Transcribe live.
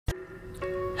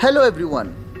Hello everyone.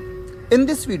 In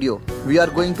this video, we are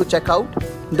going to check out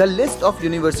the list of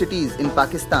universities in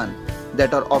Pakistan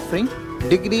that are offering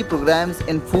degree programs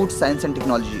in food science and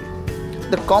technology.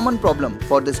 The common problem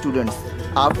for the students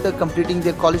after completing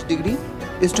their college degree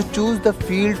is to choose the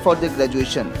field for their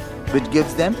graduation, which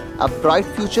gives them a bright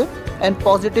future and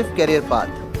positive career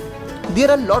path. There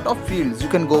are a lot of fields you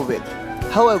can go with.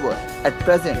 However, at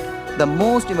present, the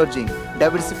most emerging,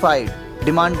 diversified,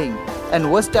 demanding and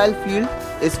versatile field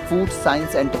is food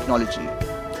science and technology.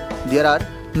 There are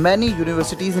many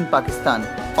universities in Pakistan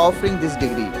offering this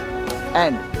degree,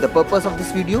 and the purpose of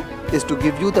this video is to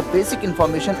give you the basic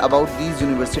information about these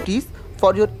universities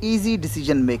for your easy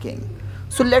decision making.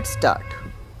 So let's start.